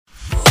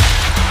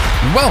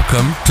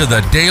Welcome to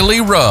the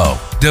Daily Row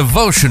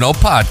Devotional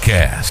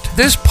Podcast.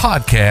 This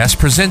podcast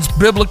presents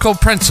biblical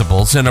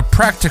principles in a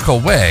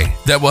practical way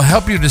that will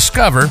help you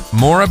discover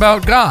more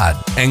about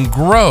God and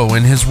grow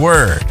in His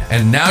Word.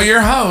 And now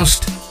your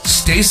host,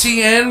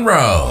 Stacey Ann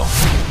Rowe.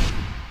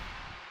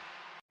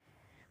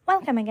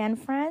 Welcome again,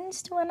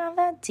 friends, to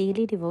another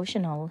daily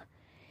devotional.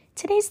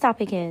 Today's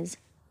topic is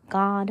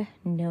God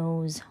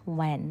knows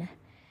when.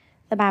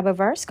 The Bible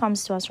verse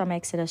comes to us from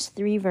Exodus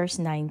 3 verse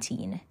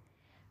 19.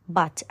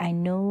 But I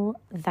know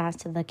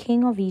that the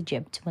king of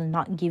Egypt will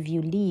not give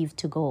you leave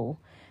to go,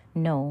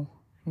 no,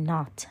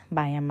 not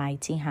by a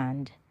mighty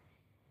hand.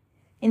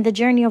 In the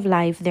journey of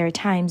life, there are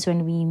times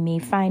when we may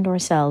find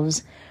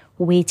ourselves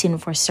waiting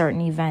for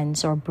certain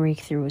events or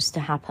breakthroughs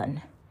to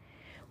happen.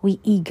 We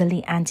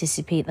eagerly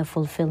anticipate the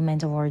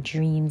fulfillment of our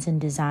dreams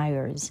and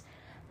desires,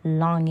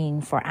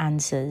 longing for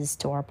answers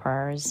to our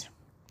prayers.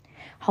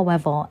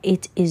 However,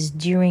 it is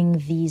during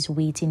these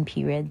waiting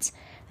periods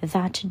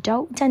that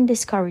doubt and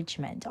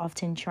discouragement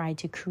often try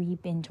to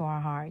creep into our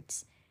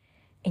hearts.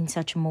 In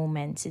such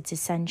moments, it's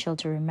essential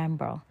to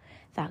remember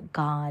that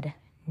God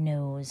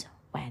knows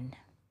when.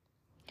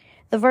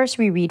 The verse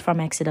we read from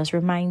Exodus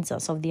reminds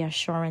us of the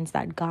assurance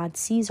that God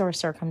sees our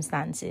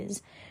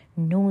circumstances,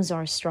 knows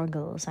our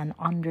struggles, and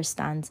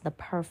understands the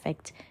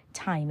perfect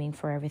timing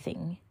for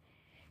everything.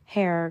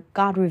 Here,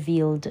 God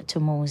revealed to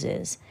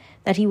Moses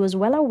that he was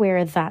well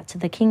aware that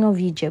the king of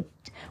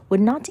Egypt would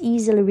not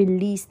easily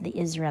release the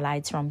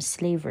Israelites from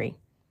slavery.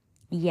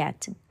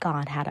 Yet,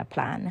 God had a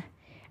plan,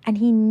 and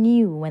he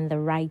knew when the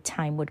right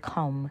time would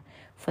come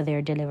for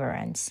their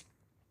deliverance.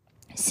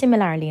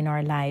 Similarly, in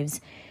our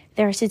lives,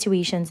 there are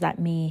situations that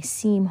may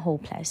seem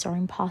hopeless or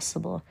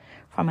impossible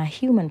from a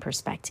human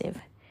perspective.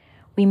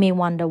 We may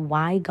wonder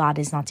why God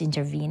is not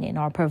intervening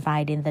or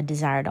providing the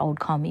desired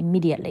outcome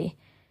immediately.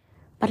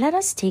 But let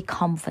us take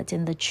comfort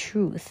in the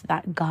truth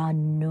that God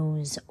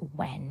knows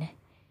when.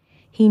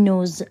 He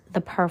knows the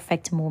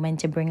perfect moment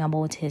to bring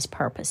about His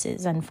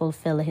purposes and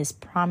fulfill His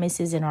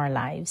promises in our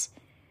lives.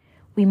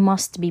 We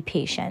must be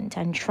patient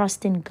and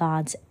trust in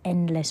God's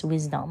endless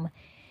wisdom,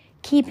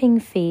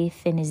 keeping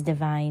faith in His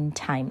divine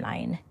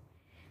timeline.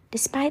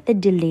 Despite the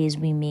delays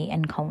we may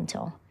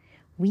encounter,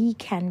 we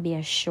can be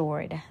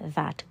assured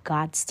that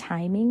God's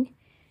timing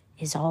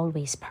is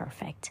always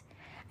perfect,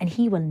 and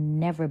He will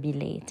never be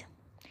late.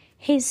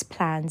 His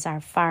plans are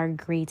far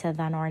greater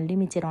than our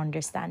limited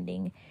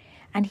understanding,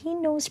 and He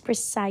knows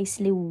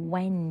precisely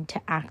when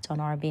to act on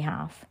our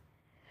behalf.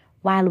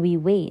 While we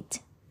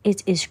wait,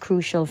 it is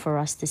crucial for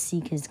us to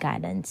seek His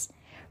guidance,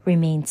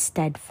 remain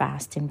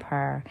steadfast in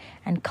prayer,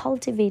 and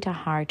cultivate a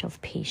heart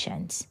of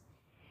patience.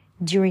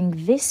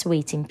 During this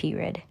waiting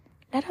period,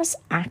 let us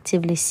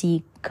actively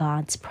seek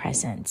God's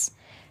presence,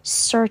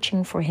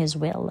 searching for His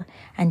will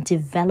and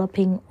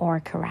developing our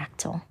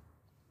character.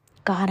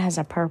 God has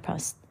a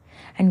purpose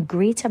and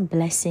greater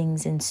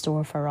blessings in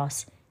store for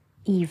us,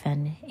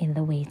 even in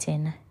the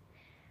waiting.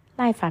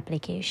 Life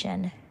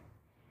application.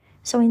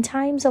 So in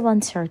times of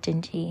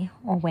uncertainty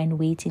or when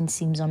waiting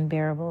seems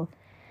unbearable,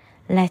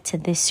 let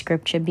this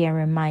scripture be a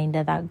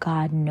reminder that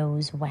God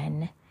knows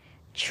when.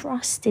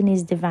 Trust in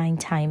His divine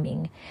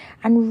timing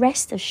and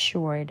rest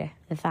assured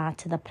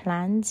that the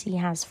plans He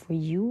has for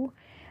you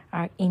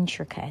are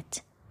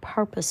intricate,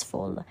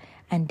 purposeful,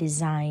 and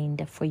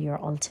designed for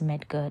your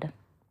ultimate good.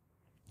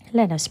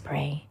 Let us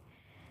pray.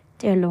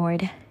 Dear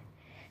Lord,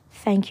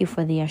 thank You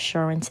for the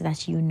assurance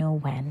that You know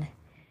when.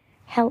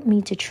 Help me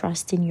to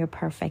trust in Your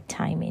perfect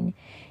timing,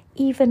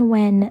 even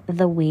when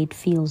the wait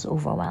feels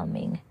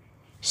overwhelming.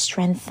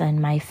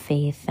 Strengthen my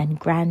faith and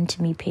grant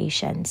me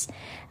patience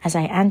as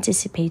I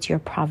anticipate Your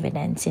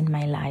providence in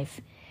my life.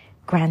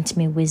 Grant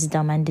me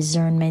wisdom and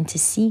discernment to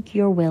seek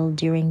Your will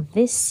during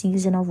this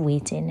season of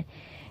waiting.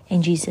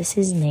 In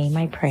Jesus' name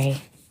I pray.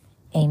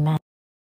 Amen.